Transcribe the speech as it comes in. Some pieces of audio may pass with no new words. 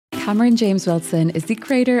Cameron James Wilson is the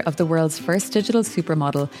creator of the world's first digital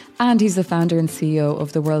supermodel, and he's the founder and CEO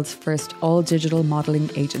of the world's first all-digital modelling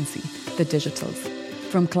agency, The Digitals.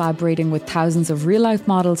 From collaborating with thousands of real-life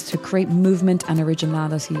models to create movement and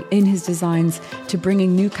originality in his designs, to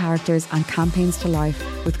bringing new characters and campaigns to life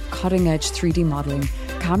with cutting-edge 3D modelling,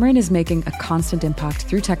 Cameron is making a constant impact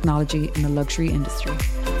through technology in the luxury industry.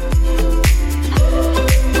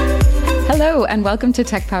 Hello and welcome to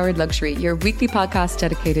Tech Powered Luxury, your weekly podcast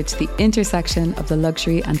dedicated to the intersection of the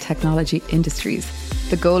luxury and technology industries.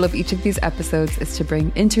 The goal of each of these episodes is to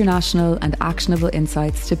bring international and actionable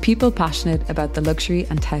insights to people passionate about the luxury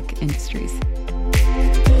and tech industries.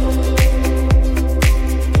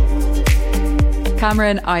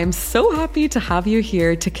 Cameron, I am so happy to have you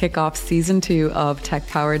here to kick off season 2 of Tech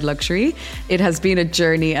Powered Luxury. It has been a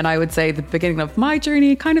journey, and I would say the beginning of my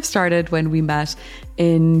journey kind of started when we met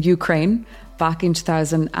in Ukraine back in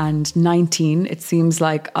 2019. It seems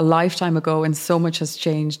like a lifetime ago, and so much has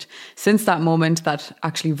changed since that moment that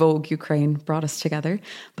actually Vogue Ukraine brought us together.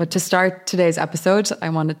 But to start today's episode, I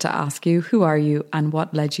wanted to ask you, who are you and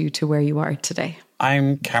what led you to where you are today?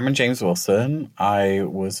 I'm Cameron James Wilson. I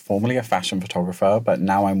was formerly a fashion photographer, but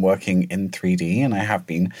now I'm working in 3D, and I have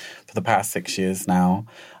been for the past 6 years now.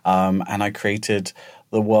 And I created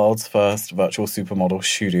the world's first virtual supermodel,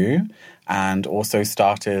 Shudu, and also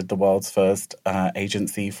started the world's first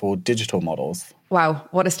agency for digital models. Wow,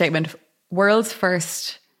 what a statement. World's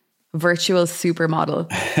first virtual supermodel.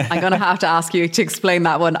 I'm going to have to ask you to explain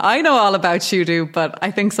that one. I know all about Shudu, but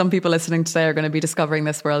I think some people listening today are going to be discovering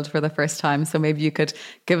this world for the first time. So maybe you could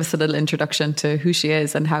give us a little introduction to who she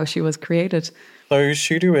is and how she was created. So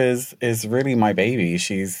Shudu is really my baby.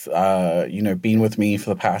 She's been with me for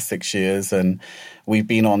the past 6 years, and we've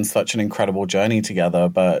been on such an incredible journey together.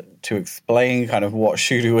 But to explain kind of what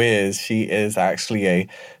Shudu is, she is actually a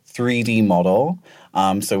 3D model.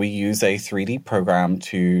 So we use a 3D program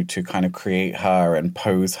to kind of create her and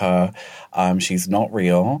pose her. She's not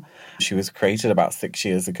real. She was created about 6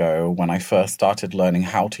 years ago when I first started learning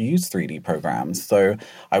how to use 3D programs. So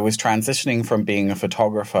I was transitioning from being a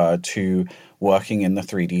photographer to working in the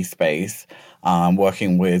 3D space,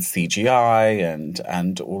 working with CGI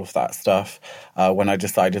and all of that stuff, when I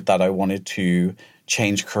decided that I wanted to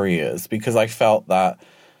change careers, because I felt that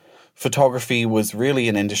photography was really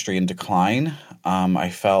an industry in decline. I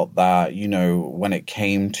felt that, when it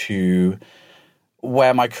came to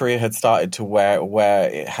where my career had started to where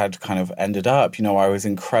it had kind of ended up, I was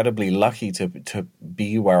incredibly lucky to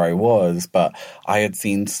be where I was, but I had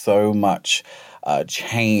seen so much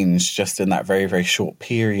change just in that very, very short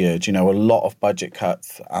period, a lot of budget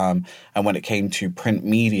cuts. And when it came to print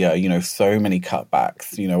media, so many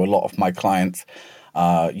cutbacks, a lot of my clients,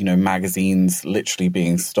 magazines literally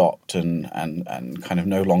being stopped and kind of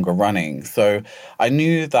no longer running. So I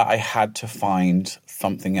knew that I had to find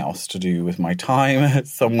something else to do with my time,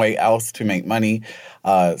 some way else to make money.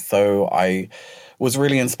 So I was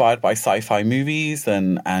really inspired by sci-fi movies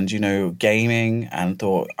and gaming, and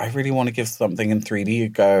thought, I really want to give something in 3D a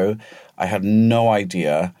go. I had no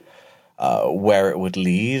idea where it would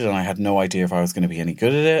lead, and I had no idea if I was going to be any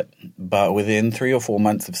good at it. But within 3 or 4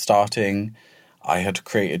 months of starting, I had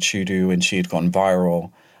created Shudu and she had gone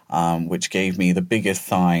viral, which gave me the biggest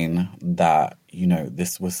sign that,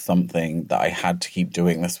 this was something that I had to keep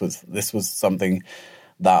doing. This was something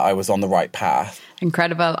that I was on the right path.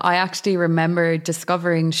 Incredible. I actually remember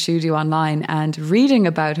discovering Shudu online and reading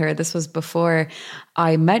about her. This was before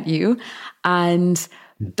I met you. And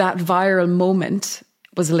that viral moment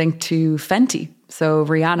was linked to Fenty, so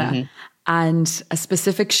Rihanna, and a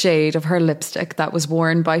specific shade of her lipstick that was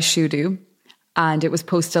worn by Shudu. And it was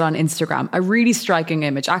posted on Instagram. A really striking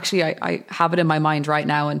image. Actually, I have it in my mind right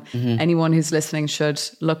now. And anyone who's listening should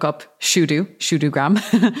look up Shudugram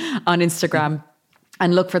on Instagram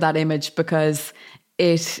and look for that image, because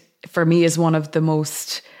it, for me, is one of the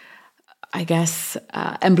most,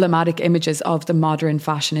 emblematic images of the modern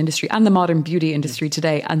fashion industry and the modern beauty industry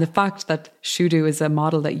today. And the fact that Shudu is a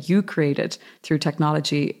model that you created through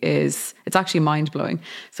technology it's actually mind-blowing.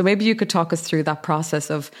 So maybe you could talk us through that process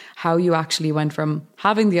of how you actually went from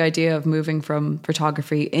having the idea of moving from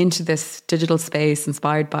photography into this digital space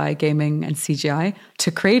inspired by gaming and CGI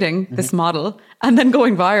to creating this model and then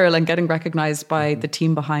going viral and getting recognized by the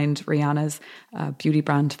team behind Rihanna's beauty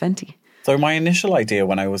brand Fenty. So my initial idea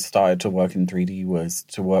when I was started to work in 3D was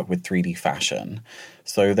to work with 3D fashion.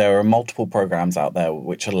 So there are multiple programs out there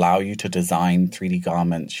which allow you to design 3D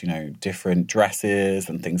garments, different dresses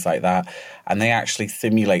and things like that. And they actually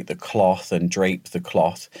simulate the cloth and drape the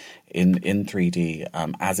cloth in 3D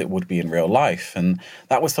as it would be in real life. And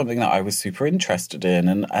that was something that I was super interested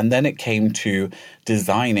in. And then it came to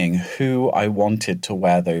designing who I wanted to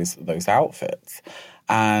wear those outfits.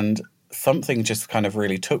 And something just kind of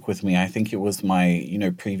really took with me. I think it was my,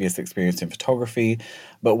 previous experience in photography.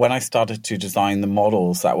 But when I started to design the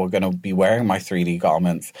models that were going to be wearing my 3D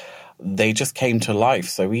garments, they just came to life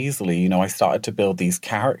so easily. I started to build these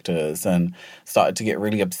characters and started to get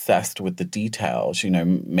really obsessed with the details,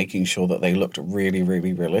 making sure that they looked really,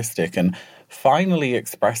 really realistic and finally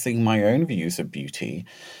expressing my own views of beauty.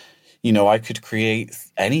 I could create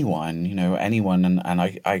anyone, and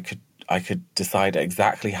I could decide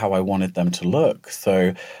exactly how I wanted them to look.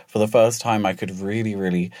 So for the first time, I could really,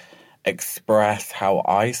 really express how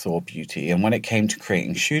I saw beauty. And when it came to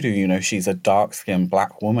creating Shudu, she's a dark-skinned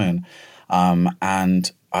Black woman.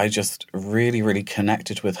 And I just really, really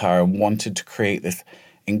connected with her and wanted to create this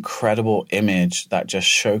incredible image that just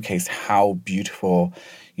showcased how beautiful,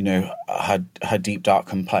 her deep dark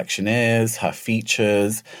complexion is, her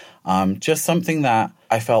features, just something that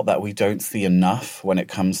I felt that we don't see enough when it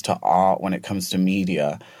comes to art, when it comes to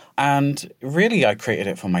media. And really, I created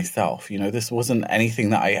it for myself. This wasn't anything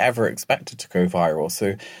that I ever expected to go viral.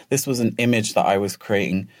 So this was an image that I was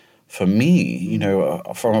creating for me,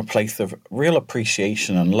 from a place of real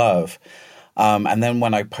appreciation and love. And then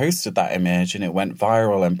when I posted that image and it went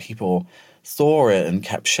viral and people saw it and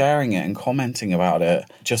kept sharing it and commenting about it,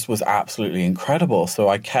 just was absolutely incredible. So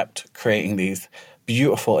I kept creating these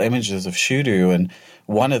beautiful images of Shudu, and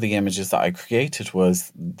one of the images that I created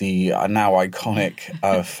was the now iconic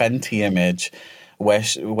Fenty image where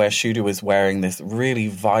Shudu is wearing this really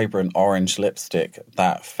vibrant orange lipstick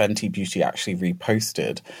that Fenty Beauty actually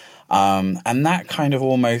reposted. And that kind of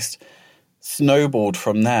almost snowballed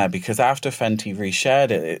from there, because after Fenty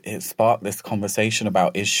reshared it, it sparked this conversation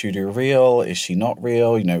about, is Shudu real? Is she not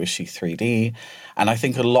real? Is she 3D? And I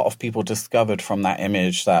think a lot of people discovered from that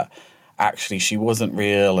image that actually she wasn't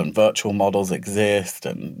real and virtual models exist,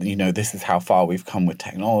 and this is how far we've come with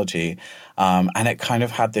technology. And it kind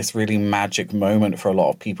of had this really magic moment for a lot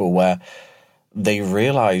of people where they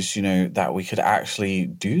realized, that we could actually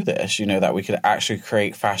do this, that we could actually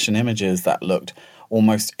create fashion images that looked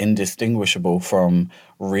almost indistinguishable from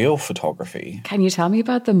real photography. Can you tell me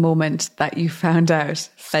about the moment that you found out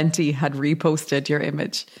Fenty had reposted your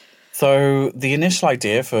image? So the initial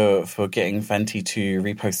idea for getting Fenty to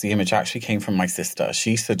repost the image actually came from my sister.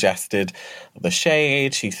 She suggested the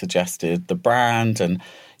shade, she suggested the brand, and,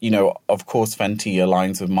 of course, Fenty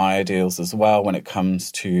aligns with my ideals as well when it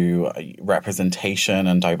comes to representation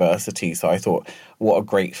and diversity. So I thought, what a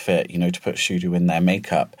great fit, to put Shudu in their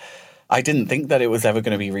makeup. I didn't think that it was ever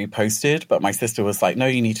going to be reposted, but my sister was like, no,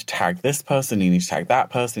 you need to tag this person, you need to tag that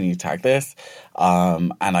person, you need to tag this.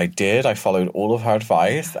 And I did. I followed all of her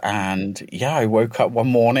advice. And I woke up one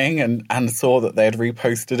morning and saw that they had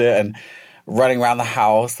reposted it and running around the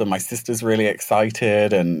house, and my sister's really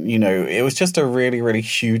excited. And, it was just a really, really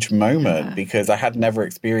huge moment because I had never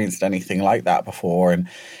experienced anything like that before. And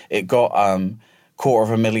it got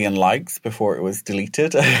 250,000 likes before it was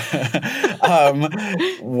deleted.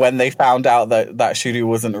 When they found out that Shudu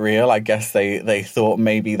wasn't real, I guess they thought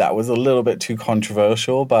maybe that was a little bit too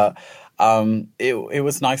controversial, but it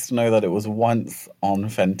was nice to know that it was once on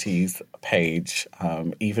Fenty's page,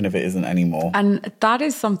 even if it isn't anymore. And that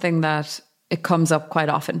is something that it comes up quite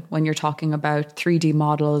often when you're talking about 3D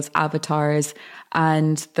models, avatars,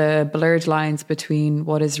 and the blurred lines between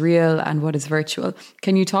what is real and what is virtual.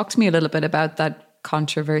 Can you talk to me a little bit about that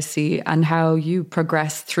controversy and how you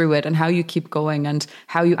progress through it and how you keep going and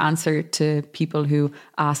how you answer to people who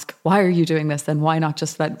ask, why are you doing this? And why not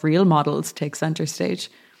just let real models take center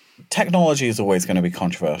stage? Technology is always going to be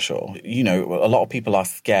controversial. A lot of people are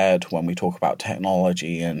scared when we talk about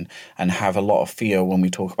technology and have a lot of fear when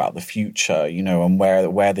we talk about the future, and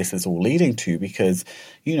where this is all leading to, because,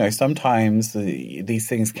 sometimes these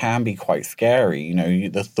things can be quite scary.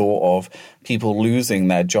 The thought of people losing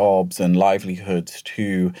their jobs and livelihoods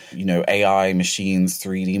to, AI machines,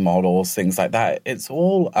 3D models, things like that. It's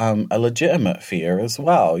all a legitimate fear as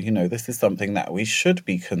well. This is something that we should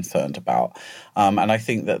be concerned about. And I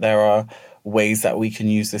think that there are ways that we can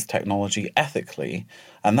use this technology ethically.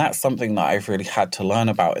 And that's something that I've really had to learn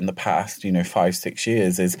about in the past, 5-6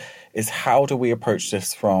 years is how do we approach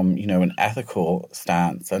this from, an ethical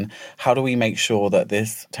stance, and how do we make sure that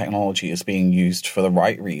this technology is being used for the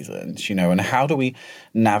right reasons, and how do we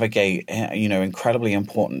navigate, incredibly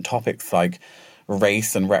important topics like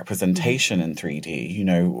race and representation in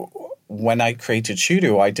 3D. When I created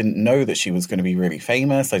Shudu, I didn't know that she was going to be really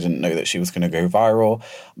famous. I didn't know that she was going to go viral.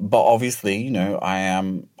 But obviously, I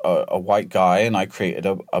am a white guy, and I created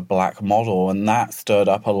a black model, and that stirred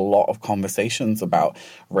up a lot of conversations about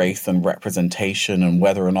race and representation and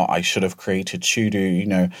whether or not I should have created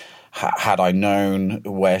Shudu, had I known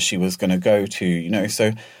where she was going to go to,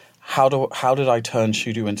 So how did I turn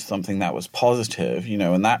Shudu into something that was positive,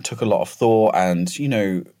 and that took a lot of thought and,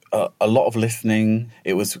 a lot of listening.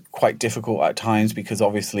 It was quite difficult at times because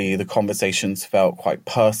obviously the conversations felt quite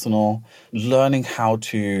personal. Learning how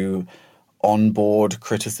to onboard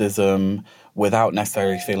criticism without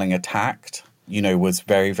necessarily feeling attacked, was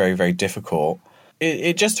very, very, very difficult.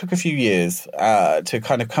 It just took a few years to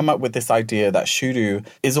kind of come up with this idea that Shudu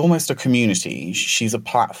is almost a community. She's a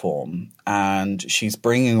platform, and she's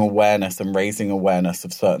bringing awareness and raising awareness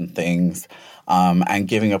of certain things, and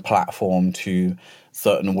giving a platform to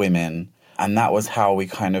certain women. And that was how we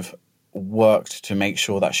kind of worked to make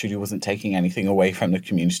sure that Shudu wasn't taking anything away from the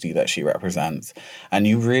community that she represents. And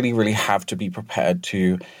you really, really have to be prepared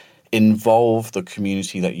to involve the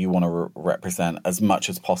community that you want to represent as much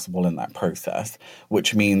as possible in that process,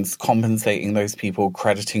 which means compensating those people,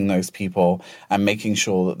 crediting those people, and making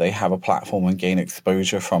sure that they have a platform and gain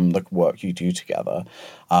exposure from the work you do together.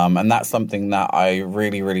 And that's something that I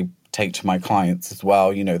really, really take to my clients as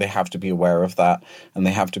well. They have to be aware of that, and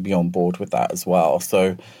they have to be on board with that as well.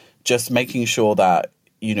 So just making sure that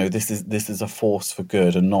this is a force for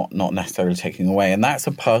good and not necessarily taking away. And that's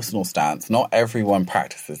a personal stance. Not everyone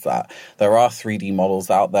practices that. There are 3D models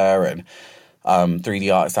out there and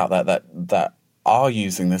 3D artists out there that are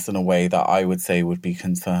using this in a way that I would say would be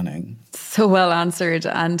concerning. So well answered.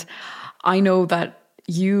 And I know that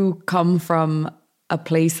you come from a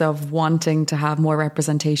place of wanting to have more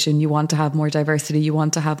representation. You want to have more diversity. You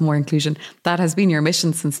want to have more inclusion. That has been your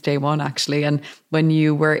mission since day one, actually. And when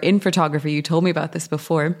you were in photography, you told me about this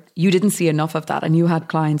before, you didn't see enough of that. And you had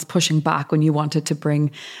clients pushing back when you wanted to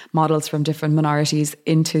bring models from different minorities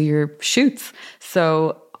into your shoots.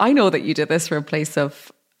 So I know that you did this from a place of,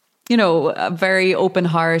 a very open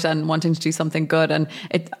heart and wanting to do something good. And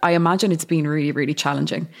I imagine it's been really, really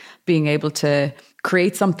challenging being able to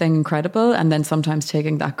create something incredible and then sometimes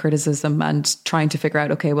taking that criticism and trying to figure out,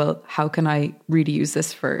 okay, well, how can I really use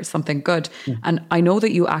this for something good? And I know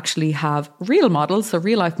that you actually have real models, so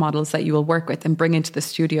real life models that you will work with and bring into the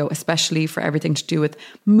studio, especially for everything to do with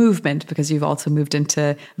movement, because you've also moved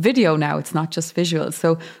into video now. It's not just visuals.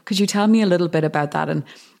 So could you tell me a little bit about that and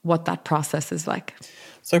what that process is like?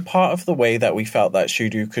 So part of the way that we felt that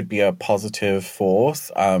Shudu could be a positive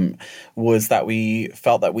force was that we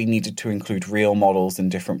felt that we needed to include real models in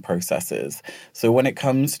different processes. So when it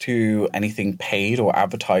comes to anything paid or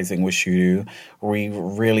advertising with Shudu, we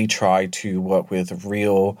really try to work with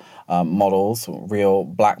real models, real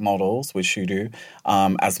black models with Shudu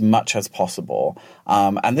as much as possible.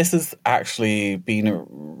 And this has actually been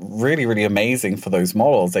really, really amazing for those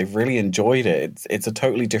models. They've really enjoyed it. It's a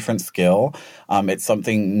totally different skill. It's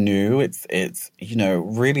something new. It's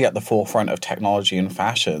really at the forefront of technology and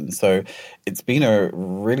fashion. So it's been a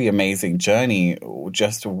really amazing journey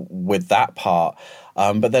just with that part.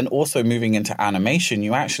 But then also moving into animation,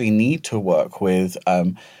 you actually need to work with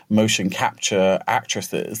motion capture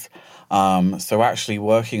actresses. So actually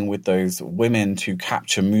working with those women to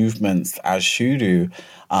capture movements as Shudu,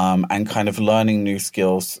 and kind of learning new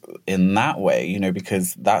skills in that way,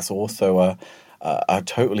 because that's also a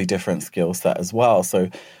totally different skill set as well. So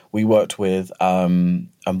we worked with a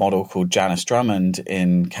model called Janice Drummond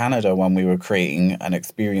in Canada when we were creating an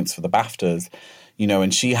experience for the BAFTAs,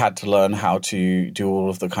 and she had to learn how to do all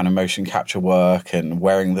of the kind of motion capture work and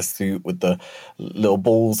wearing the suit with the little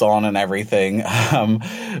balls on and everything.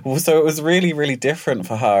 So it was really, really different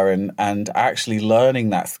for her. And actually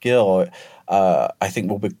learning that skill, I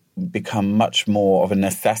think will become much more of a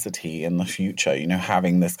necessity in the future,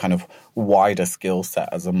 having this kind of wider skill set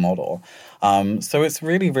as a model. So it's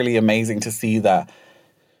really, really amazing to see that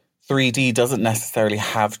 3D doesn't necessarily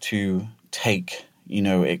have to take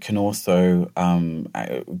it can also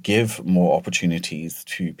give more opportunities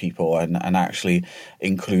to people and actually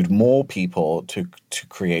include more people to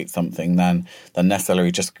create something than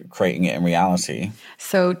necessarily just creating it in reality.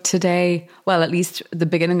 So today, well, at least the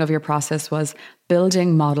beginning of your process was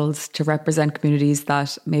building models to represent communities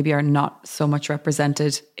that maybe are not so much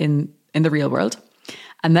represented in the real world,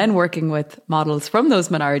 and then working with models from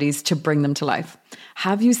those minorities to bring them to life.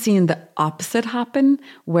 Have you seen the opposite happen,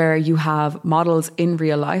 where you have models in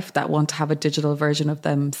real life that want to have a digital version of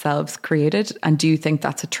themselves created? And do you think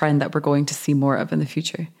that's a trend that we're going to see more of in the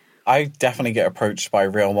future? I definitely get approached by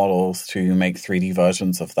real models to make 3D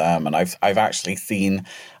versions of them, and I've actually seen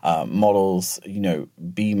models,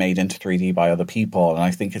 be made into 3D by other people, and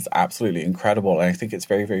I think it's absolutely incredible, and I think it's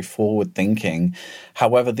very, very forward thinking.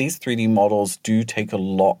 However, these 3D models do take a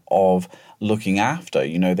lot of looking after.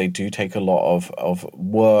 They do take a lot of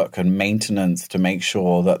work and maintenance to make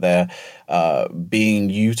sure that they're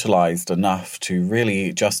being utilized enough to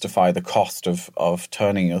really justify the cost of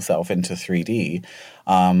turning yourself into 3D.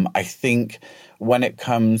 I think when it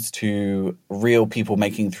comes to real people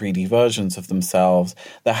making 3D versions of themselves,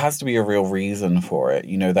 there has to be a real reason for it.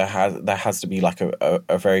 There has to be like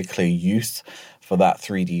a very clear use for that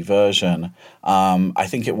 3D version. I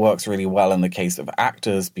think it works really well in the case of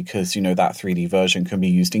actors because, that 3D version can be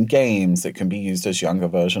used in games. It can be used as younger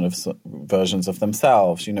versions of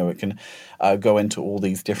themselves. It can go into all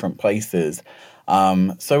these different places.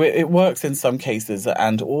 So it works in some cases.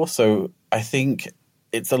 And also, I think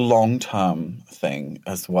it's a long-term thing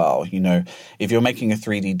as well. If you're making a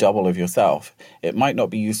 3D double of yourself, it might not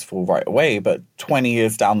be useful right away, but 20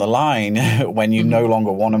 years down the line, when you no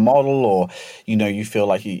longer want to model, or, you feel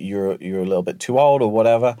like you're a little bit too old or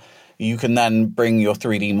whatever, you can then bring your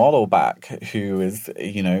 3D model back who is,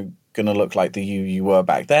 going to look like the you were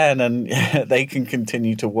back then, and they can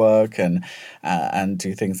continue to work and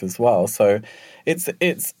do things as well. So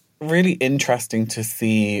it's really interesting to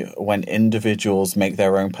see when individuals make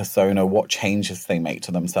their own persona, what changes they make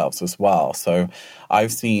to themselves as well. So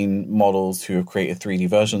I've seen models who have created 3D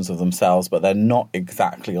versions of themselves, but they're not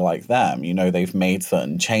exactly like them. They've made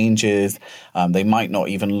certain changes. They might not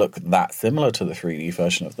even look that similar to the 3D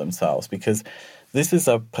version of themselves, because this is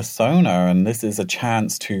a persona and this is a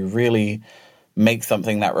chance to really make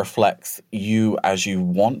something that reflects you as you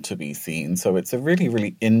want to be seen. So it's a really,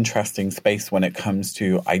 really interesting space when it comes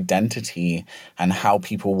to identity and how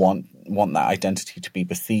people want that identity to be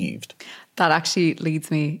perceived. That actually leads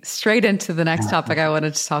me straight into the next topic I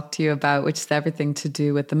wanted to talk to you about, which is everything to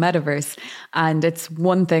do with the metaverse. And it's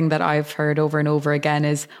one thing that I've heard over and over again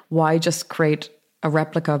is, why just create a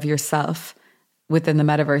replica of yourself within the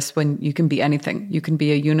metaverse when you can be anything? You can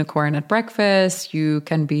be a unicorn at breakfast, you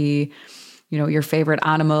can be your favorite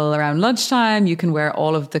animal around lunchtime. You can wear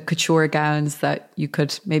all of the couture gowns that you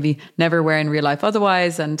could maybe never wear in real life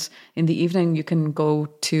otherwise. And in the evening, you can go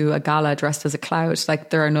to a gala dressed as a cloud. Like,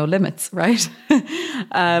 there are no limits, right?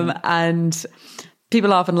 And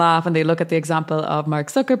people often laugh and they look at the example of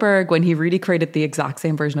Mark Zuckerberg when he really created the exact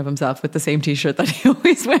same version of himself with the same t-shirt that he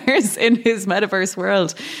always wears in his metaverse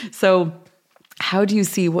world. So how do you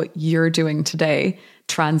see what you're doing today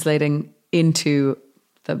translating into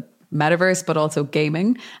the metaverse, but also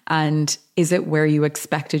gaming? And is it where you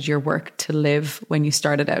expected your work to live when you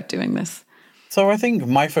started out doing this? So I think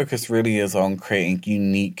my focus really is on creating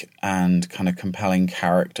unique and kind of compelling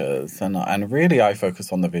characters. And really I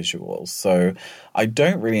focus on the visuals. So I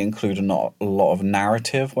don't really include a lot of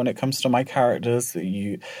narrative when it comes to my characters.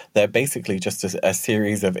 They're basically just a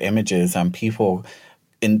series of images, and people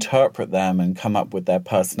interpret them and come up with their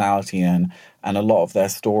personality and a lot of their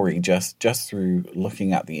story just through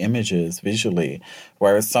looking at the images visually.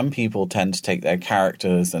 Whereas some people tend to take their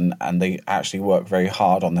characters and they actually work very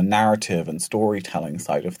hard on the narrative and storytelling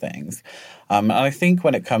side of things. And I think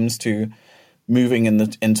when it comes to moving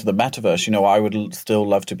into the metaverse, I would still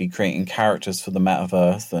love to be creating characters for the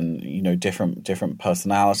metaverse and, different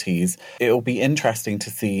personalities. It'll be interesting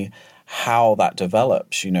to see how that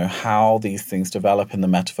develops, how these things develop in the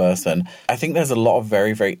metaverse. And I think there's a lot of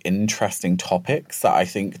very, very interesting topics that I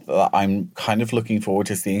think that I'm kind of looking forward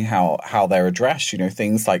to seeing how they're addressed,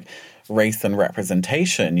 things like race and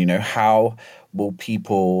representation, how will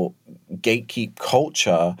people gatekeep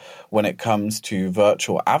culture when it comes to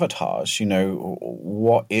virtual avatars?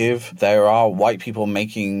 What if there are white people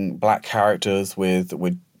making black characters with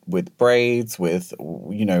braids, with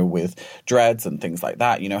dreads and things like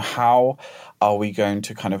that? How are we going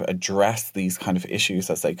to kind of address these kind of issues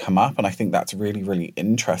as they come up? And I think that's really, really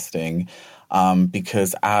interesting,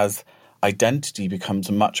 because as identity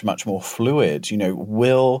becomes much, much more fluid,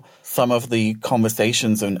 will some of the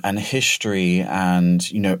conversations and history and,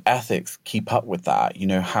 ethics keep up with that?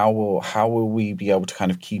 How will we be able to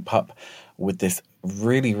kind of keep up with this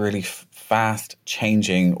really, really fast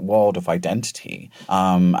changing world of identity?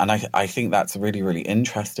 And I think that's really, really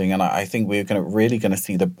interesting. And I think we're really going to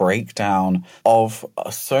see the breakdown of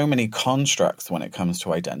so many constructs when it comes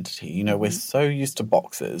to identity. We're so used to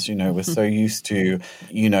boxes, we're so used to,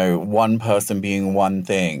 one person being one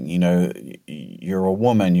thing. You're a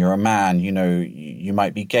woman, you're a man, you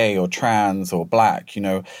might be gay or trans or black,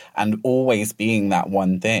 and always being that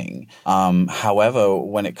one thing. However,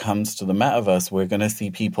 when it comes to the metaverse, we're going to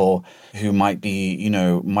see people who might be,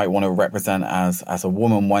 might want to represent as a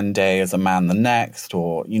woman one day, as a man the next,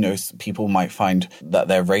 or, people might find that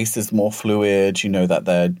their race is more fluid,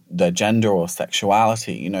 that their gender or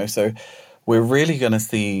sexuality, so we're really going to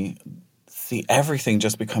see everything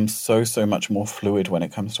just become so much more fluid when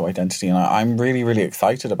it comes to identity. And I'm really, really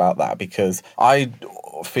excited about that, because I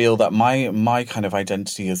feel that my kind of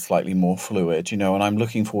identity is slightly more fluid, and I'm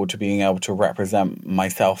looking forward to being able to represent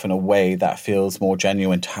myself in a way that feels more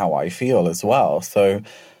genuine to how I feel as well. So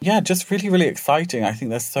yeah, just really, really exciting. I think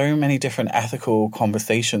there's so many different ethical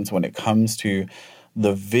conversations when it comes to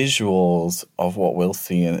the visuals of what we'll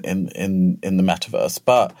see in the metaverse.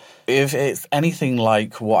 But if it's anything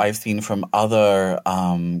like what I've seen from other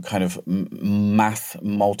kind of mass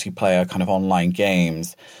multiplayer kind of online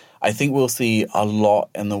games, I think we'll see a lot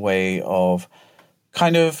in the way of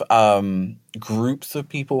kind of groups of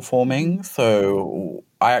people forming. So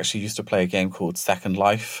I actually used to play a game called Second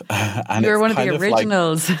Life. And you're one of the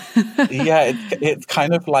originals. It's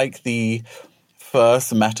kind of like the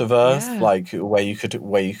first metaverse, like where you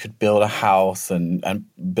could build a house and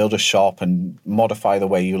build a shop and modify the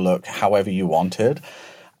way you look however you wanted.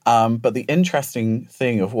 But the interesting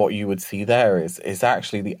thing of what you would see there is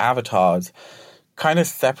actually the avatars kind of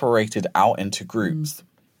separated out into groups.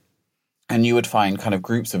 And you would find kind of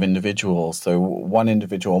groups of individuals. So one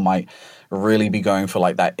individual might really be going for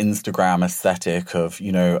like that Instagram aesthetic of,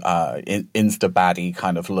 Insta baddie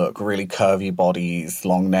kind of look, really curvy bodies,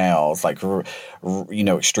 long nails, like,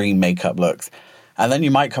 extreme makeup looks. And then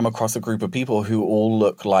you might come across a group of people who all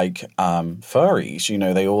look like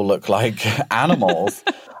furries, they all look like animals.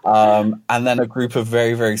 And then a group of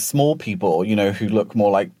very, very small people, who look more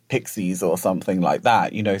like pixies or something like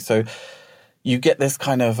that, so you get this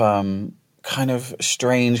kind of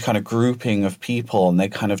strange kind of grouping of people, and they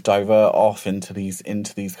kind of divert off into these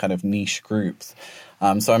kind of niche groups.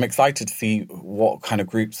 So I'm excited to see what kind of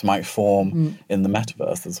groups might form in the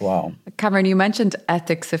metaverse as well. Cameron, you mentioned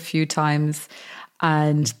ethics a few times,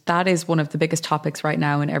 and that is one of the biggest topics right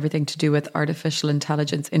now in everything to do with artificial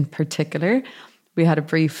intelligence in particular. We had a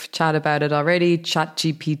brief chat about it already.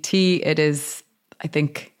 ChatGPT, it is, I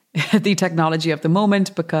think, the technology of the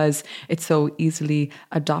moment, because it's so easily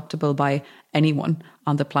adoptable by anyone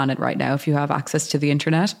on the planet right now. If you have access to the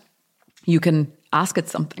internet, you can ask it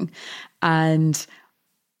something. And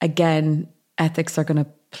again, ethics are going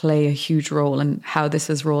to play a huge role in how this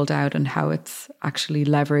is rolled out and how it's actually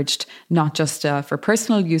leveraged, not just for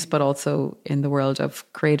personal use, but also in the world of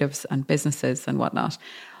creatives and businesses and whatnot.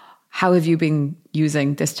 How have you been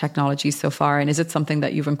using this technology so far? And is it something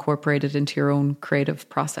that you've incorporated into your own creative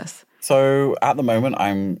process? So at the moment,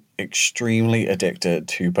 I'm extremely addicted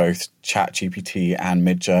to both ChatGPT and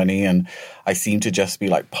Midjourney, and I seem to just be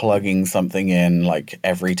like plugging something in like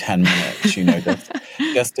every 10 minutes,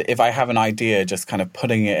 just if I have an idea, just kind of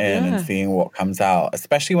putting it in and seeing what comes out,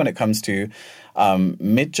 especially when it comes to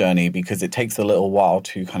Midjourney, because it takes a little while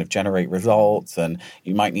to kind of generate results, and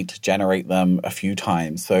you might need to generate them a few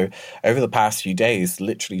times. So over the past few days,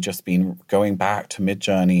 literally just been going back to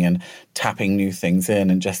Midjourney and tapping new things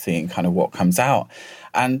in and just seeing kind of what comes out.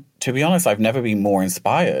 And to be honest, I've never been more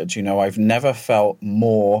inspired. I've never felt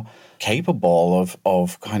more capable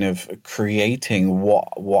of kind of creating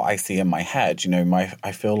what I see in my head.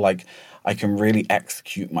 I feel like I can really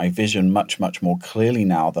execute my vision much, much more clearly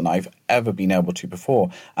now than I've ever been able to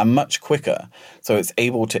before, and much quicker. So it's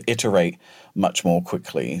able to iterate much more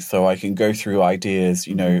quickly. So I can go through ideas,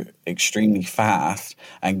 extremely fast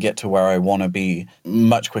and get to where I want to be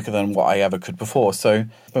much quicker than what I ever could before. So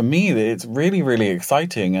for me, it's really, really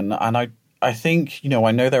exciting. And I think,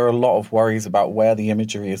 I know there are a lot of worries about where the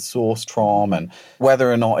imagery is sourced from and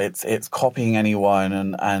whether or not it's copying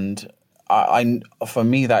anyone. And for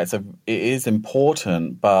me, it is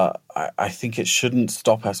important, but I think it shouldn't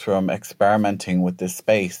stop us from experimenting with this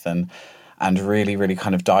space and really, really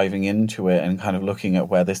kind of diving into it and kind of looking at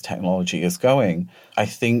where this technology is going. I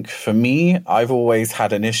think for me, I've always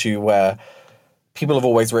had an issue where people have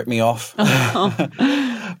always ripped me off.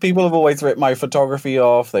 People have always ripped my photography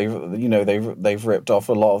off. They've ripped off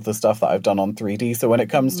a lot of the stuff that I've done on 3D. So when it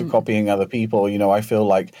comes to copying other people, I feel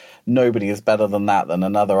like nobody is better than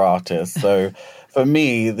another artist. So for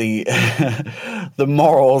me, the the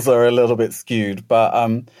morals are a little bit skewed. But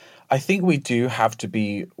I think we do have to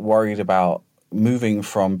be worried about moving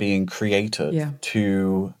from being creators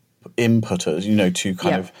to inputters, to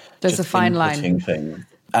kind of there's just a fine line. Things.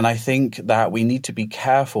 And I think that we need to be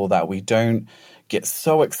careful that we don't get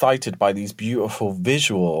so excited by these beautiful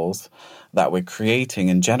visuals that we're creating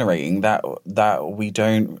and generating that we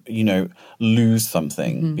don't, lose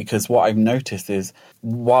something. Because what I've noticed is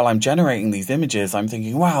while I'm generating these images, I'm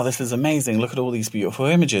thinking, wow, this is amazing. Look at all these beautiful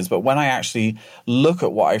images. But when I actually look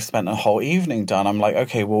at what I've spent a whole evening done, I'm like,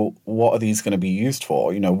 okay, well, what are these going to be used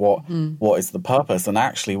for? What is the purpose? And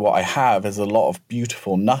actually what I have is a lot of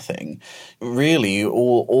beautiful nothing. Really,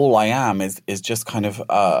 all I am is just kind of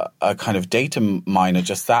a kind of data miner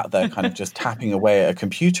just sat there kind of just tapping away at a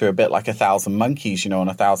computer, a bit like 1,000 monkeys, and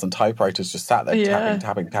 1,000 typewriters just sat there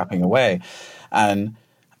tapping away, and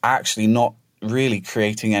actually not really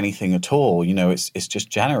creating anything at all. It's just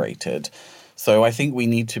generated. So I think we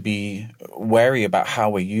need to be wary about how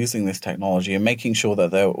we're using this technology and making sure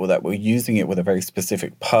that we're using it with a very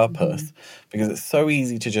specific purpose, because it's so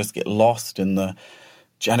easy to just get lost in the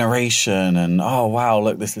generation and, oh, wow,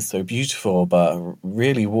 look, this is so beautiful, but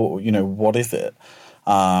really, what is it?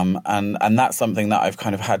 And that's something that I've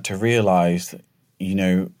kind of had to realize,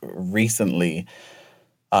 recently,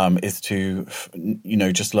 is to,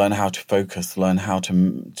 just learn how to focus, learn how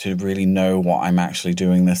to really know what I'm actually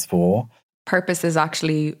doing this for. Purpose is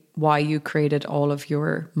actually why you created all of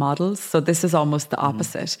your models. So this is almost the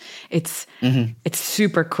opposite. It's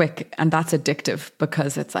super quick, and that's addictive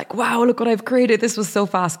because it's like, wow, look what I've created. This was so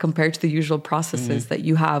fast compared to the usual processes that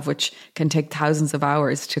you have, which can take thousands of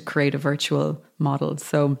hours to create a virtual model.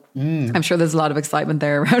 So I'm sure there's a lot of excitement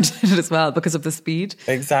there around it as well because of the speed.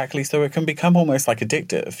 Exactly. So it can become almost like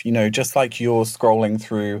addictive, just like you're scrolling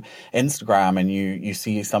through Instagram and you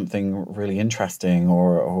see something really interesting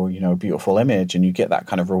or a beautiful image, and you get that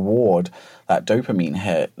kind of reward, that dopamine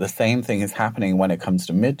hit. The same thing is happening when it comes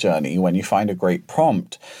to Midjourney. When you find a great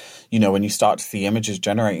prompt, when you start to see images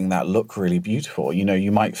generating that look really beautiful,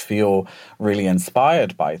 you might feel really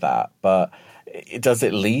inspired by that, but does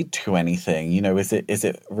it lead to anything? Is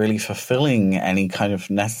it really fulfilling any kind of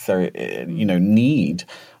necessary, need?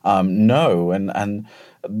 No. And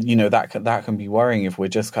that can be worrying if we're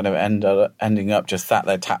just kind of ending up just sat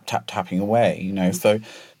there tapping away, So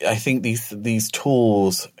I think these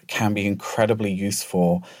tools can be incredibly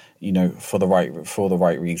useful, for the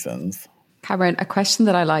right reasons. Cameron, a question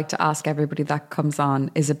that I like to ask everybody that comes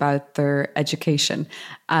on is about their education.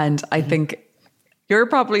 And I think you're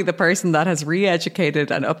probably the person that has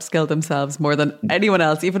re-educated and upskilled themselves more than anyone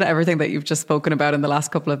else, even everything that you've just spoken about in the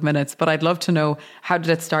last couple of minutes. But I'd love to know, how did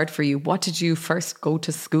it start for you? What did you first go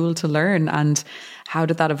to school to learn, and how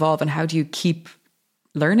did that evolve? And how do you keep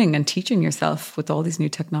learning and teaching yourself with all these new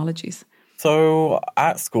technologies? So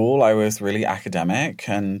at school, I was really academic,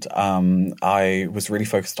 and I was really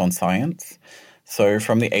focused on science. So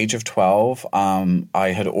from the age of 12, I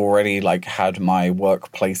had already had my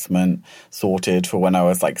work placement sorted for when I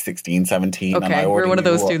was 16, 17. Okay, and I we're one of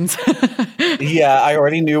those students. I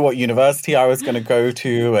already knew what university I was going to go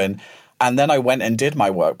to. And then I went and did my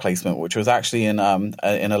work placement, which was actually in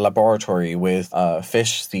a laboratory with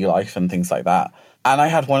fish, sea life and things like that. And I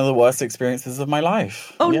had one of the worst experiences of my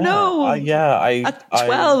life. Oh, no. At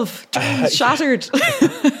 12, dream shattered.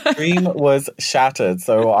 Dream was shattered.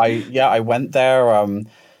 So I went there,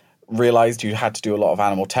 realized you had to do a lot of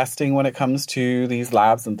animal testing when it comes to these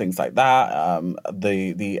labs and things like that.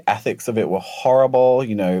 The ethics of it were horrible.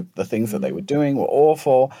 The things that they were doing were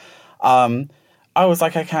awful. I was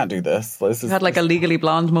like, I can't do this. You had a Legally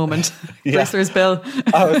Blonde moment. Bristler's Bill.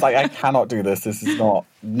 I was like, I cannot do this. This is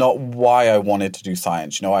not why I wanted to do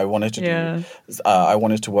science. I wanted to I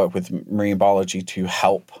wanted to work with marine biology to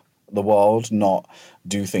help the world, not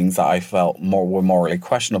do things that I felt were morally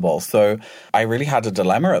questionable. So I really had a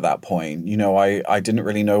dilemma at that point. I didn't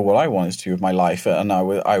really know what I wanted to do with my life. And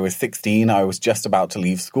I was 16. I was just about to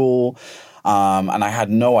leave school. And I had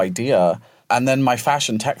no idea. And then my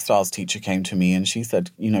fashion textiles teacher came to me and she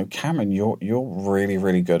said, Cameron, you're really,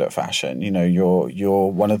 really good at fashion.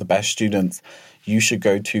 You're one of the best students. You should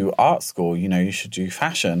go to art school. You should do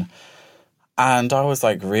fashion. And I was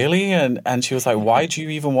like, really? And she was like, why do you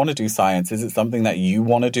even want to do science? Is it something that you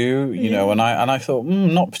want to do? And I thought,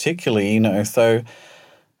 not particularly, So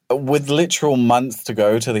with literal months to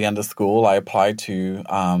go to the end of school, I applied to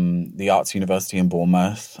the Arts University in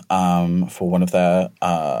Bournemouth for one of their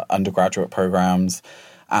undergraduate programs,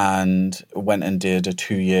 and went and did a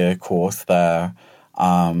 2-year course there,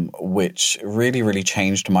 which really, really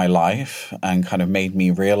changed my life and kind of made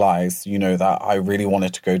me realize, that I really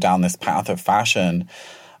wanted to go down this path of fashion.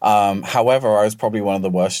 However, I was probably one of the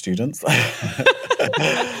worst students.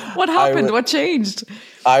 What happened? What changed?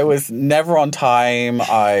 I was never on time.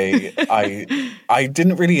 I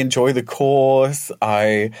didn't really enjoy the course.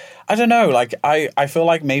 I don't know. Like I feel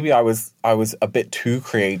like maybe I was a bit too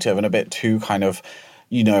creative and a bit too kind of,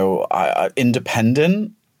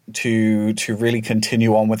 independent to really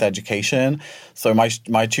continue on with education. So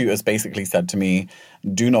my tutors basically said to me,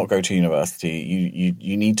 do not go to university.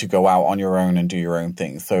 You need to go out on your own and do your own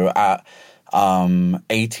thing. So at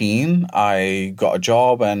 18, I got a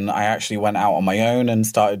job, and I actually went out on my own and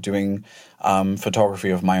started doing photography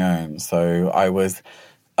of my own. So I was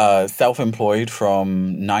self-employed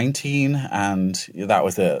from 19, and that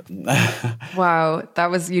was it. Wow.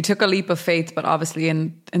 You took a leap of faith, but obviously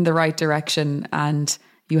in the right direction, and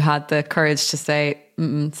you had the courage to say,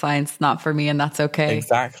 science not for me, and that's okay.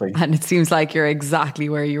 Exactly. And it seems like you're exactly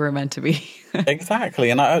where you were meant to be. Exactly.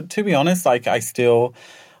 And to be honest,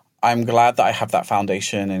 I'm glad that I have that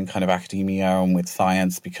foundation in kind of academia and with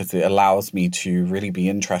science, because it allows me to really be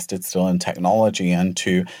interested still in technology and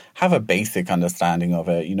to have a basic understanding of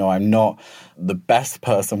it. I'm not the best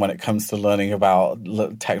person when it comes to learning about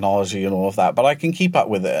technology and all of that, but I can keep up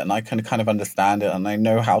with it and I can kind of understand it, and I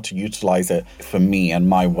know how to utilize it for me and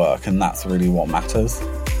my work, and that's really what matters.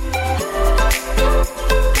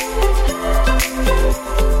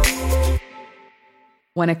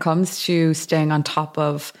 When it comes to staying on top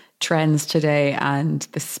of trends today and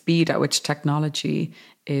the speed at which technology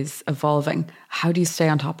is evolving, how do you stay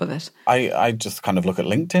on top of it? I just kind of look at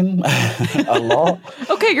LinkedIn a lot.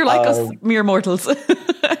 Okay, you're like us mere mortals.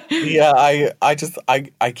 Yeah,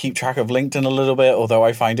 I keep track of LinkedIn a little bit, although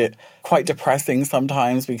I find it quite depressing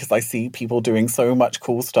sometimes because I see people doing so much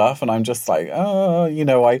cool stuff, and I'm just like, I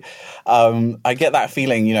get that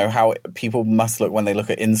feeling, how people must look when they look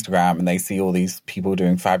at Instagram and they see all these people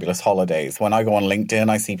doing fabulous holidays. When I go on LinkedIn,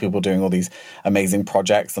 I see people doing all these amazing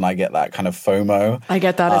projects, and I get that kind of FOMO. I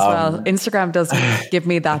get that as well. Instagram does give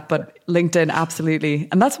me that, but LinkedIn, absolutely.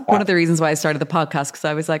 And that's one of the reasons why I started the podcast, because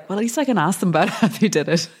I was like, well, at least I can ask them about how they did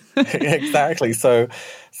it. Exactly. So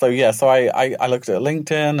I looked at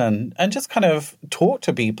LinkedIn and just kind of talked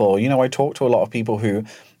to people. I talk to a lot of people who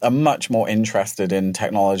are much more interested in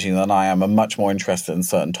technology than I am, and much more interested in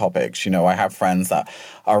certain topics. I have friends that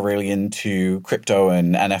are really into crypto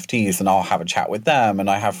and NFTs, and I'll have a chat with them. And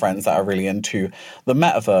I have friends that are really into the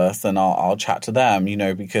metaverse, and I'll chat to them,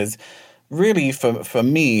 because really, for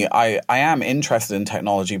me, I am interested in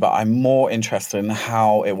technology, but I'm more interested in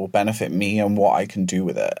how it will benefit me and what I can do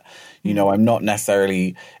with it. I'm not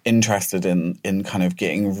necessarily interested in kind of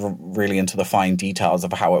getting really into the fine details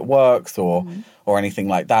of how it works or anything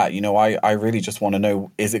like that. I really just want to know,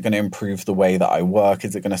 is it going to improve the way that I work?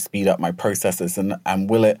 Is it going to speed up my processes? And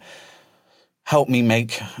will it help me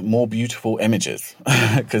make more beautiful images?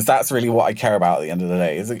 Because that's really what I care about at the end of the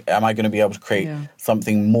day. Am I going to be able to create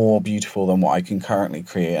something more beautiful than what I can currently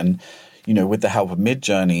create? And, with the help of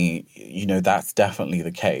Midjourney, that's definitely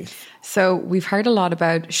the case. So we've heard a lot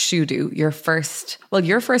about Shudu, your first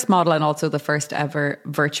model, and also the first ever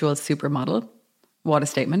virtual supermodel. What a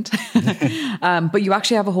statement. But you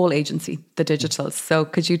actually have a whole agency, The Digitals. So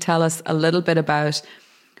could you tell us a little bit about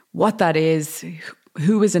what that is,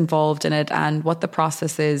 who is involved in it, and what the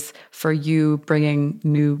process is for you bringing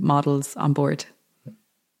new models on board?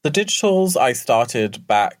 The Digitals, I started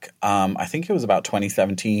back, I think it was about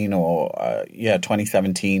 2017 or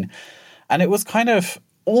 2017. And it was kind of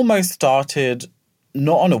almost started,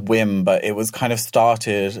 not on a whim, but it was kind of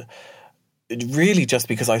started really just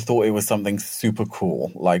because I thought it was something super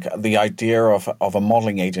cool. Like the idea of a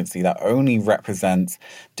modeling agency that only represents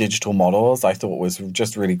digital models, I thought was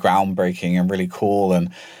just really groundbreaking and really cool. And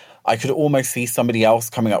I could almost see somebody else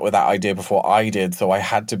coming up with that idea before I did. So I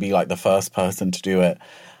had to be like the first person to do it.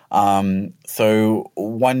 So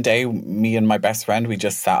one day, me and my best friend, we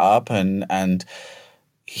just sat up and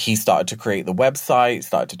he started to create the website,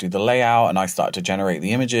 started to do the layout, and I started to generate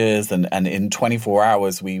the images. And in 24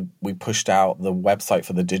 hours, we pushed out the website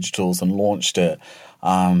for the Digitals and launched it.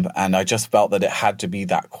 And I just felt that it had to be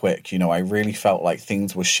that quick. I really felt like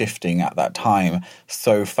things were shifting at that time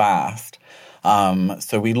so fast.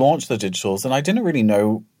 So we launched the Digitals, and I didn't really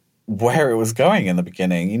know where it was going in the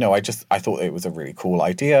beginning. You know, I thought it was a really cool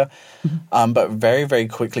idea. But very, very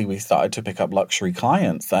quickly we started to pick up luxury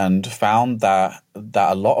clients and found that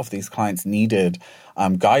a lot of these clients needed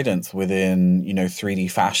guidance within, 3D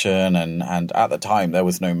fashion. And at the time, there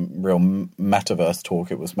was no real metaverse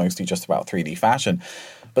talk. It was mostly just about 3D fashion.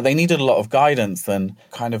 But they needed a lot of guidance and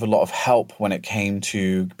kind of a lot of help when it came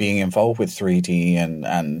to being involved with 3D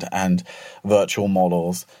and virtual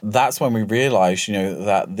models. That's when we realized,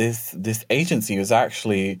 that this agency was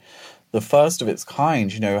actually the first of its kind,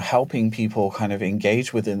 helping people kind of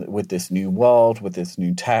engage with this new world, with this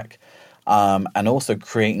new tech, and also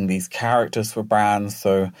creating these characters for brands.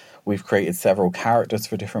 So we've created several characters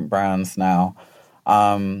for different brands now.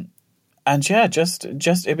 And yeah, just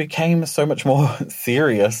it became so much more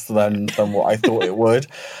serious than what I thought it would.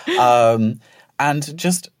 And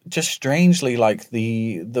just strangely, like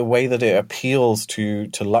the way that it appeals to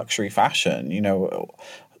luxury fashion,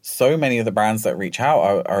 so many of the brands that reach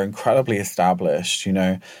out are incredibly established,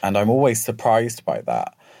 and I'm always surprised by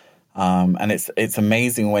that. And it's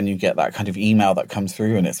amazing when you get that kind of email that comes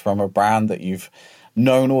through and it's from a brand that you've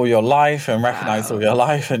known all your life and recognized all your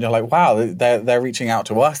life, and you're like, wow, they're reaching out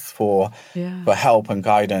to us for help and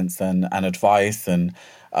guidance and advice and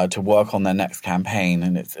to work on their next campaign,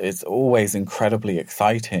 and it's always incredibly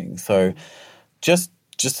exciting. So just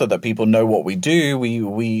so that people know what we do,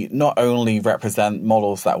 we not only represent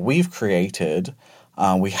models that we've created,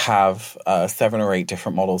 we have 7 or 8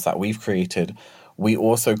 different models that we've created. We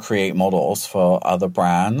also create models for other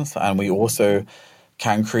brands, and we also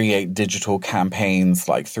can create digital campaigns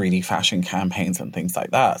like 3D fashion campaigns and things like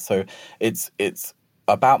that. So it's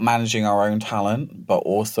about managing our own talent, but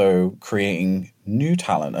also creating new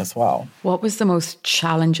talent as well. What was the most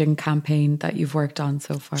challenging campaign that you've worked on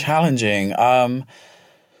so far? Challenging.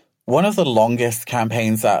 One of the longest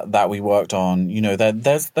campaigns that we worked on,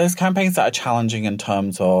 there's campaigns that are challenging in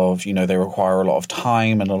terms of, they require a lot of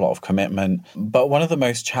time and a lot of commitment. But one of the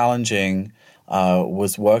most challenging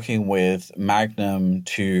was working with Magnum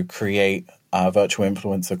to create a virtual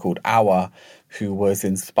influencer called Hour, who was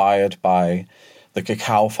inspired by the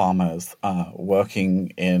cacao farmers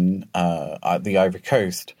working in the Ivory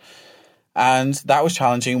Coast. And that was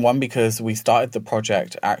challenging, one, because we started the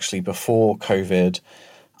project actually before COVID,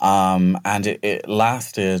 and it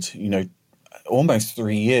lasted, almost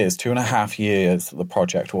 3 years, 2.5 years the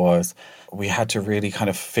project was. We had to really kind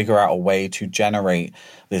of figure out a way to generate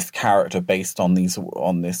this character based on this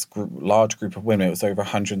large group of women. It was over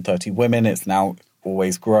 130 women. It's now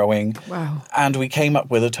always growing. Wow. And we came up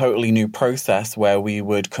with a totally new process where we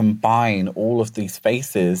would combine all of these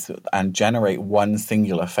faces and generate one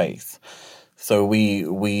singular face. So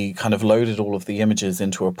we kind of loaded all of the images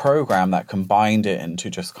into a program that combined it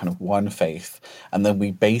into just kind of one face. And then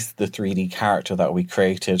we based the 3D character that we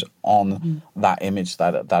created on that image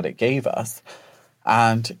that it gave us.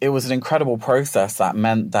 And it was an incredible process that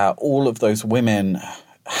meant that all of those women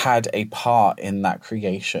had a part in that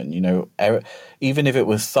creation. Even if it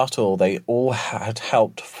was subtle, they all had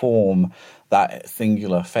helped form that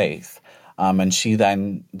singular face. And she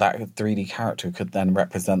then, that 3D character could then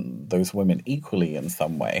represent those women equally in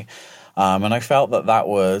some way. And I felt that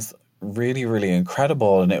was really, really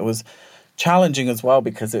incredible. And it was challenging as well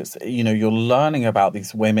because it's, you're learning about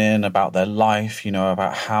these women, about their life,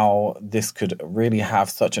 about how this could really have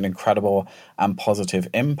such an incredible and positive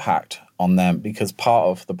impact on them, because part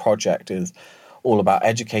of the project is all about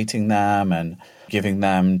educating them and giving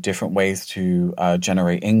them different ways to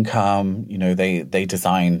generate income. They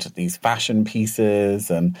designed these fashion pieces,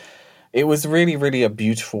 and it was really, really a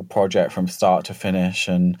beautiful project from start to finish.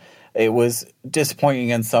 And it was disappointing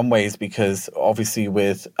in some ways because obviously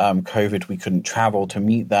with COVID, we couldn't travel to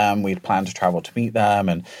meet them. We'd planned to travel to meet them.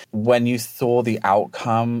 And when you saw the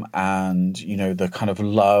outcome and, the kind of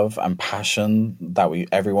love and passion that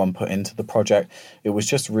everyone put into the project, it was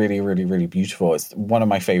just really, really, really beautiful. It's one of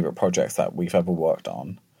my favorite projects that we've ever worked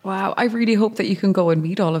on. Wow. I really hope that you can go and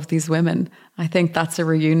meet all of these women. I think that's a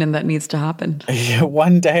reunion that needs to happen. Yeah,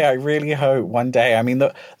 one day. I really hope one day. I mean,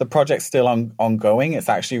 the project's still ongoing. It's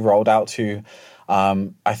actually rolled out to,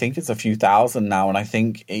 I think it's a few thousand now. And I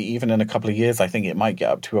think even in a couple of years, I think it might get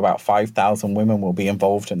up to about 5,000 women will be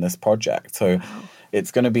involved in this project. So it's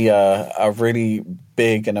going to be a really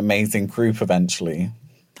big and amazing group eventually.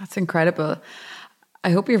 That's incredible. I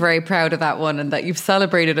hope you're very proud of that one and that you've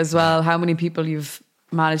celebrated as well how many people you've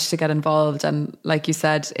managed to get involved. And like you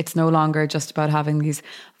said, it's no longer just about having these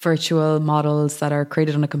virtual models that are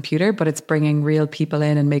created on a computer, but it's bringing real people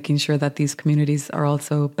in and making sure that these communities are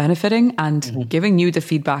also benefiting and giving you the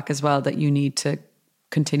feedback as well that you need to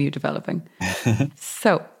continue developing.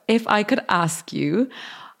 So if I could ask you,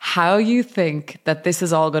 how you think that this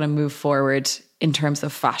is all going to move forward in terms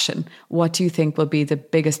of fashion. What do you think will be the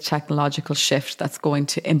biggest technological shift that's going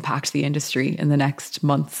to impact the industry in the next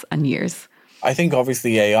months and years? I think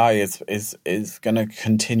obviously AI is going to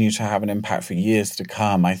continue to have an impact for years to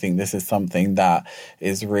come. I think this is something that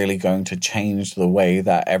is really going to change the way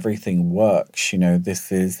that everything works.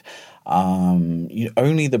 This is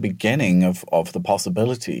only the beginning of the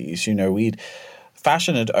possibilities.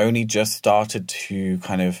 Fashion had only just started to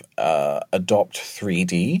kind of adopt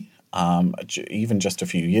 3D. Even just a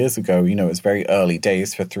few years ago, it was very early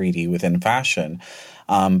days for 3D within fashion.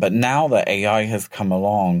 But now that AI has come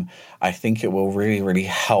along, I think it will really, really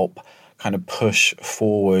help kind of push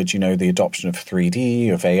forward, the adoption of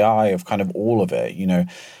 3D, of AI, of kind of all of it.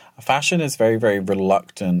 Fashion is very, very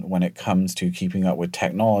reluctant when it comes to keeping up with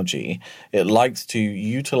technology. It likes to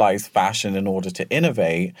utilize fashion in order to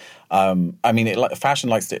innovate. Fashion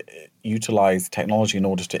likes to utilize technology in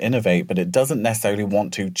order to innovate, but it doesn't necessarily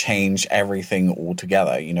want to change everything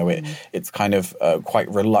altogether. It's kind of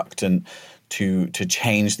quite reluctant to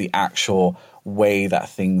change the actual way that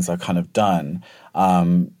things are kind of done.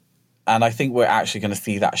 And I think we're actually going to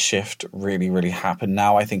see that shift really, really happen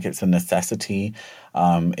now. I think it's a necessity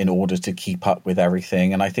in order to keep up with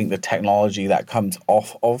everything. And I think the technology that comes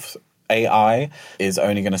off of AI is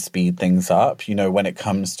only going to speed things up. When it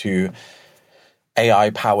comes to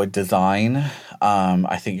AI-powered design,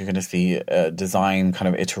 I think you're going to see design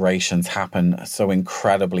kind of iterations happen so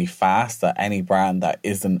incredibly fast that any brand that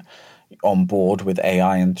isn't on board with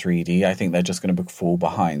AI and 3D, I think they're just going to fall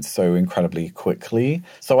behind so incredibly quickly.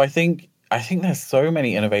 So I think there's so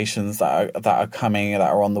many innovations that are coming, that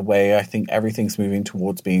are on the way. I think everything's moving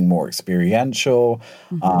towards being more experiential,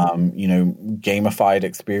 gamified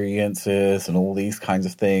experiences and all these kinds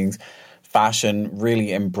of things. Fashion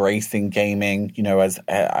really embracing gaming,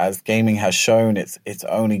 as gaming has shown, it's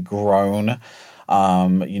only grown.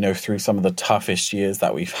 Through some of the toughest years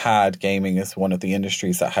that we've had. Gaming is one of the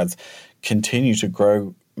industries that has continued to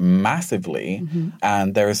grow massively. Mm-hmm.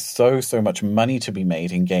 And there is so much money to be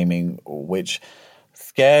made in gaming, which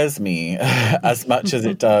scares me as much as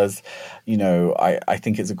it does. I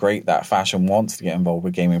think it's great that fashion wants to get involved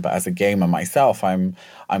with gaming, but as a gamer myself, I'm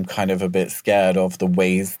kind of a bit scared of the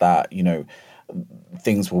ways that,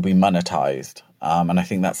 things will be monetized. And I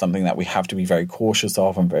think that's something that we have to be very cautious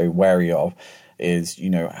of and very wary of, is,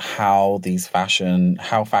 how fashion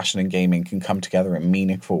and gaming can come together in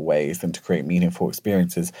meaningful ways and to create meaningful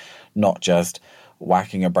experiences, not just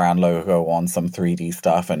whacking a brand logo on some 3D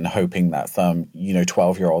stuff and hoping that some,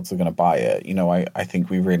 12-year-olds are going to buy it. I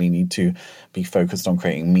think we really need to be focused on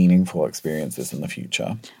creating meaningful experiences in the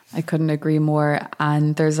future. I couldn't agree more.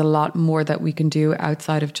 And there's a lot more that we can do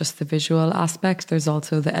outside of just the visual aspect. There's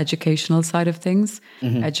also the educational side of things,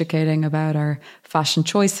 educating about our fashion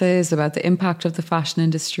choices, about the impact of the fashion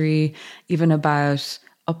industry, even about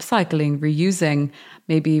upcycling, reusing,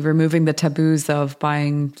 maybe removing the taboos of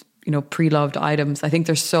buying pre-loved items. I think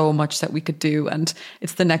there's so much that we could do, and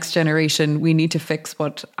it's the next generation. We need to fix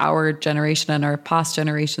what our generation and our past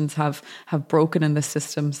generations have broken in the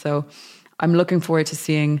system. So I'm looking forward to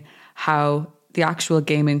seeing how the actual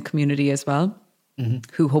gaming community as well,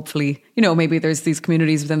 who hopefully, maybe there's these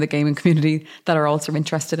communities within the gaming community that are also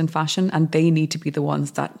interested in fashion, and they need to be the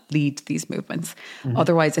ones that lead these movements.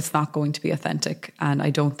 Otherwise, it's not going to be authentic. And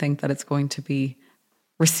I don't think that it's going to be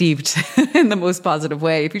received in the most positive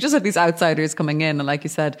way. If you just have these outsiders coming in and, like you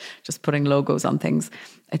said, just putting logos on things,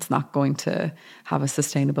 it's not going to have a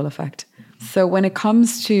sustainable effect. So when it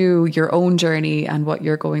comes to your own journey and what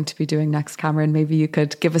you're going to be doing next, Cameron, maybe you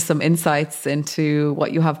could give us some insights into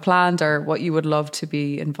what you have planned or what you would love to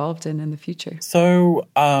be involved in the future. So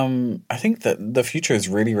I think that the future is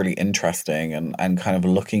really, really interesting and kind of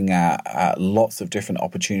looking at lots of different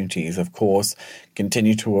opportunities. Of course,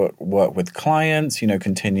 continue to work with clients,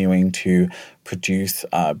 continuing to produce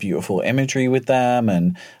beautiful imagery with them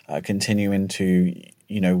and continuing to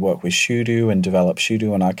work with Shudu and develop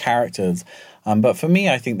Shudu and our characters. But for me,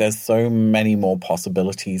 I think there's so many more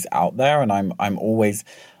possibilities out there, and I'm always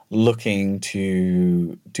looking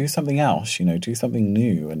to do something else, do something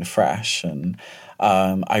new and fresh. And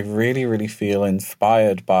I really, really feel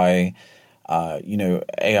inspired by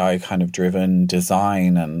AI kind of driven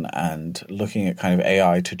design and looking at kind of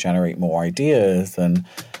AI to generate more ideas. And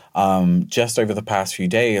just over the past few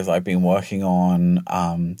days, I've been working on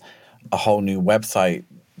a whole new website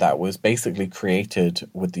that was basically created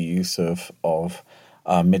with the use of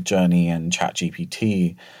Midjourney and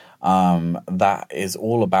ChatGPT. That is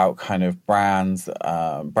all about kind of brands,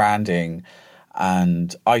 branding,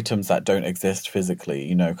 and items that don't exist physically,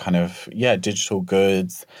 you know, kind of, digital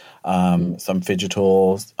goods, some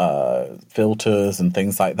fidgetals, filters and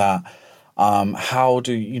things like that. How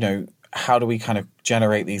do we kind of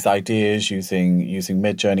generate these ideas using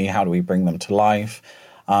Midjourney? How do we bring them to life?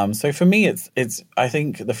 So for me, I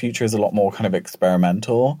think the future is a lot more kind of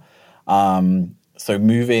experimental. So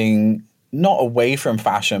moving not away from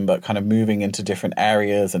fashion, but kind of moving into different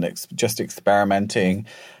areas and just experimenting,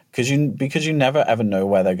 because you never ever know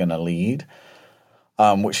where they're going to lead,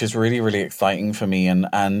 which is really, really exciting for me.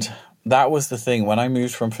 And that was the thing. When I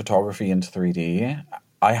moved from photography into 3D,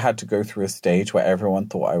 I had to go through a stage where everyone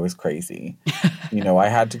thought I was crazy. I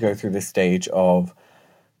had to go through this stage of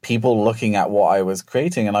people looking at what I was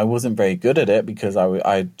creating, and I wasn't very good at it because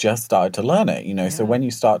I just started to learn it. So when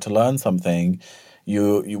you start to learn something,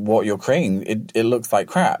 you what you're creating, it looks like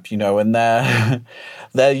crap, and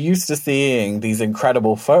they're used to seeing these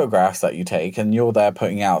incredible photographs that you take, and you're there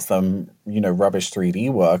putting out some rubbish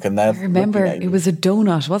 3D work, and they're, I remember it was a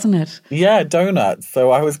donut, wasn't it? Yeah, donuts.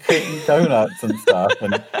 So I was creating donuts and stuff,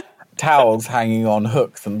 and towels hanging on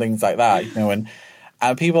hooks and things like that,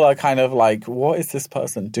 and people are kind of like, what is this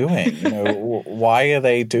person doing? Why are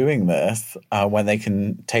they doing this when they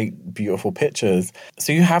can take beautiful pictures?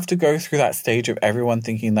 So you have to go through that stage of everyone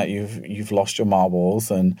thinking that you've lost your marbles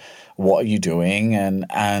and what are you doing?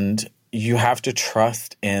 And you have to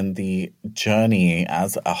trust in the journey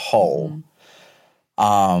as a whole.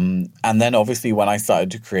 And then obviously when I started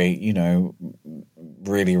to create,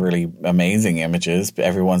 really, really amazing images,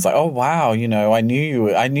 everyone's like, oh, wow, I knew you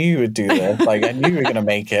would do this. Like, I knew you were going to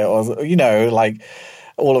make it. Or, like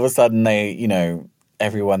all of a sudden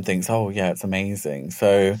everyone thinks, oh, yeah, it's amazing.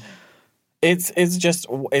 So it's just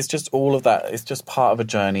all of that. It's just part of a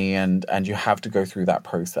journey, and you have to go through that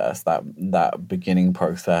process, that beginning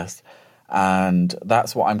process. And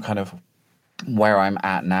that's what I'm kind of where I'm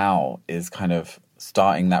at now, is kind of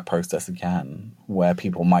starting that process again, where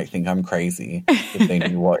people might think I'm crazy if they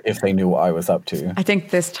knew what I was up to. I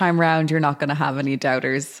think this time round, you're not going to have any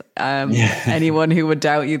doubters. Anyone who would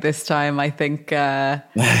doubt you this time, I think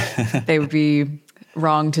they would be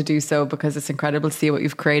wrong to do so, because it's incredible to see what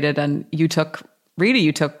you've created. And you took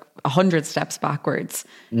 100 steps backwards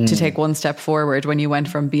to take one step forward when you went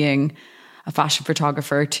from being a fashion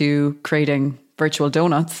photographer to creating virtual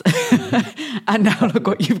donuts. And now look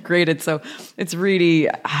what you've created. So it's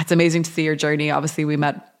amazing to see your journey. Obviously we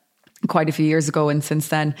met quite a few years ago, and since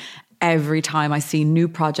then, every time I see new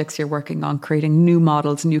projects you're working on, creating new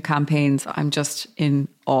models, new campaigns, I'm just in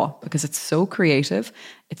awe, because it's so creative.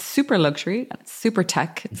 It's super luxury and it's super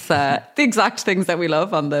tech. It's the exact things that we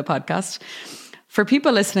love on the podcast. For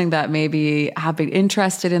people listening that maybe have been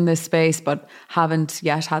interested in this space but haven't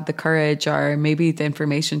yet had the courage or maybe the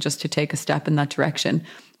information just to take a step in that direction,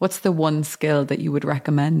 what's the one skill that you would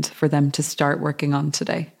recommend for them to start working on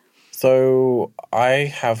today? So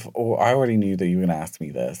I already knew that you were going to ask me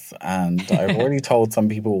this, and I've already told some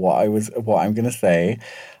people what I'm going to say.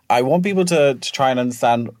 I want people to try and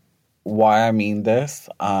understand why I mean this,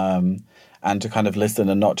 and to kind of listen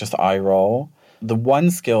and not just eye roll. The one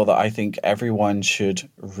skill that I think everyone should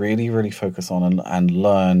really, really focus on and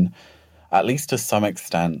learn, at least to some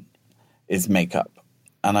extent, is makeup.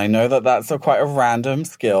 And I know that that's quite a random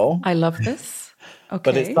skill. I love this. Okay.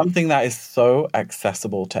 But it's something that is so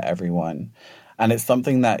accessible to everyone. And it's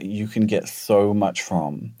something that you can get so much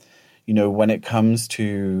from. When it comes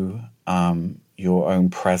to your own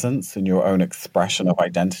presence and your own expression of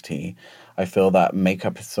identity, I feel that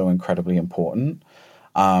makeup is so incredibly important.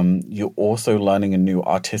 You're also learning a new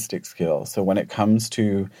artistic skill. So when it comes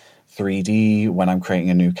to 3D, when I'm creating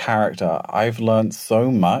a new character, I've learned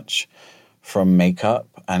so much from makeup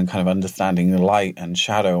and kind of understanding light and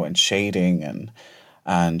shadow and shading and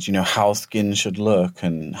how skin should look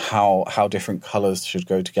and how different colors should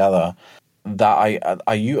go together, that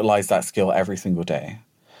I utilize that skill every single day.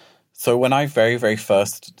 So when I very, very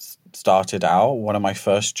first started out, one of my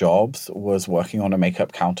first jobs was working on a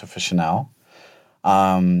makeup counter for Chanel.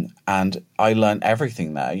 And I learned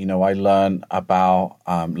everything there. I learned about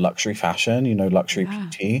luxury fashion, luxury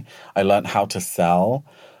beauty. I learned how to sell.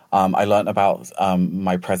 I learned about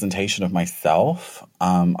my presentation of myself.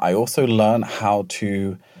 I also learned how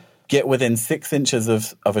to get within 6 inches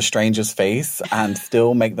of a stranger's face and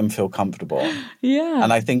still make them feel comfortable. Yeah.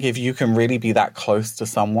 And I think if you can really be that close to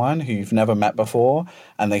someone who you've never met before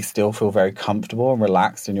and they still feel very comfortable and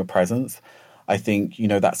relaxed in your presence, I think,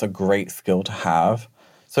 that's a great skill to have.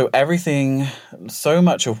 So so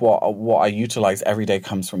much of what I utilize every day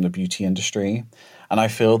comes from the beauty industry. And I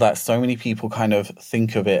feel that so many people kind of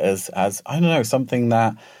think of it as I don't know, something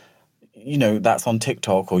that that's on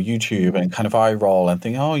TikTok or YouTube and kind of eye roll and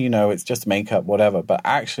think, oh, it's just makeup, whatever. But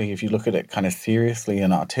actually, if you look at it kind of seriously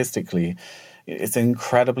and artistically, it's an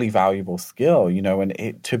incredibly valuable skill,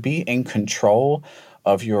 and to be in control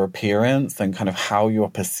of your appearance and kind of how you're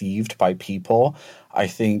perceived by people, I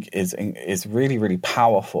think is really, really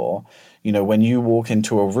powerful. When you walk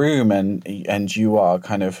into a room and you are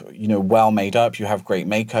kind of, well made up, you have great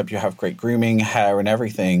makeup, you have great grooming, hair and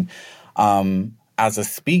everything. As a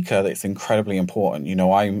speaker, that's incredibly important.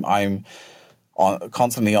 I'm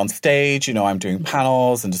constantly on stage, I'm doing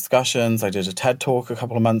panels and discussions. I did a TED Talk a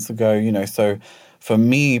couple of months ago, so for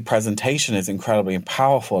me, presentation is incredibly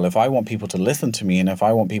powerful. If I want people to listen to me and if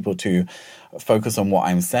I want people to focus on what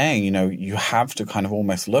I'm saying, you have to kind of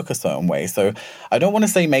almost look a certain way. So I don't want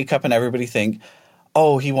to say makeup and everybody think,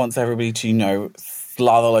 oh, he wants everybody to,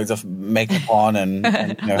 slather loads of makeup on and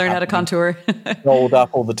learn how to contour. Rolled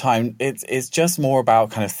up all the time. It's just more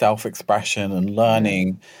about kind of self-expression and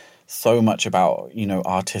learning so much about,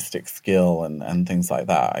 artistic skill and things like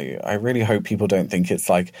that. I really hope people don't think it's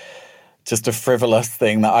like just a frivolous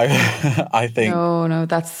thing that I think. No,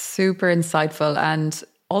 that's super insightful. And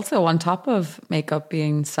also on top of makeup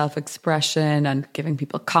being self-expression and giving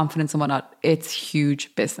people confidence and whatnot, it's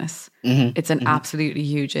huge business. Mm-hmm. It's an absolutely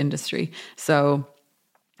huge industry. So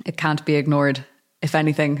it can't be ignored, if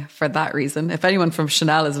anything, for that reason. If anyone from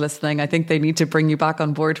Chanel is listening, I think they need to bring you back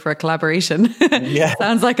on board for a collaboration. Yeah.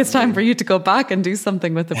 Sounds like it's time for you to go back and do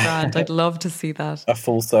something with the brand. I'd love to see that. A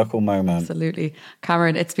full circle moment. Absolutely.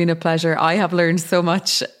 Cameron, it's been a pleasure. I have learned so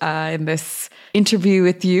much in this interview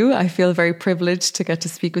with you. I feel very privileged to get to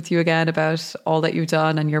speak with you again about all that you've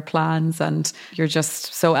done and your plans. And you're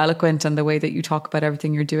just so eloquent, and the way that you talk about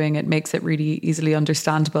everything you're doing, it makes it really easily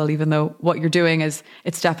understandable, even though what you're doing it's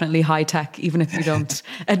definitely high tech, even if you don't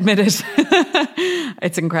admit it.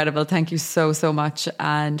 It's incredible. Thank you so much.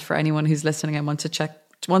 And for anyone who's listening and wants to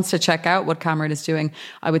check out what Cameron is doing,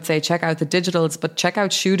 I would say check out the digitals, but check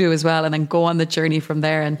out Shudu as well, and then go on the journey from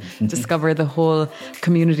there and discover the whole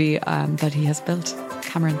community that he has built.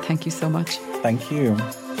 Cameron, thank you so much. Thank you.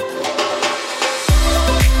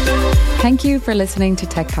 Thank you for listening to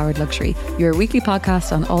Tech Powered Luxury, your weekly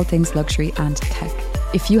podcast on all things luxury and tech.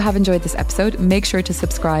 If you have enjoyed this episode, make sure to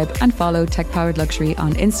subscribe and follow Tech Powered Luxury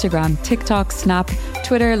on Instagram, TikTok, Snap,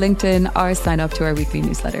 Twitter, LinkedIn, or sign up to our weekly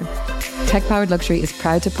newsletter. Tech Powered Luxury is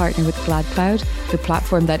proud to partner with GladCloud, the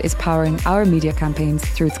platform that is powering our media campaigns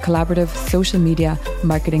through its collaborative social media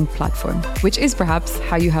marketing platform, which is perhaps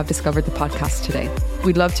how you have discovered the podcast today.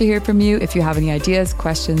 We'd love to hear from you if you have any ideas,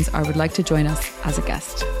 questions, or would like to join us as a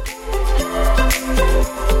guest.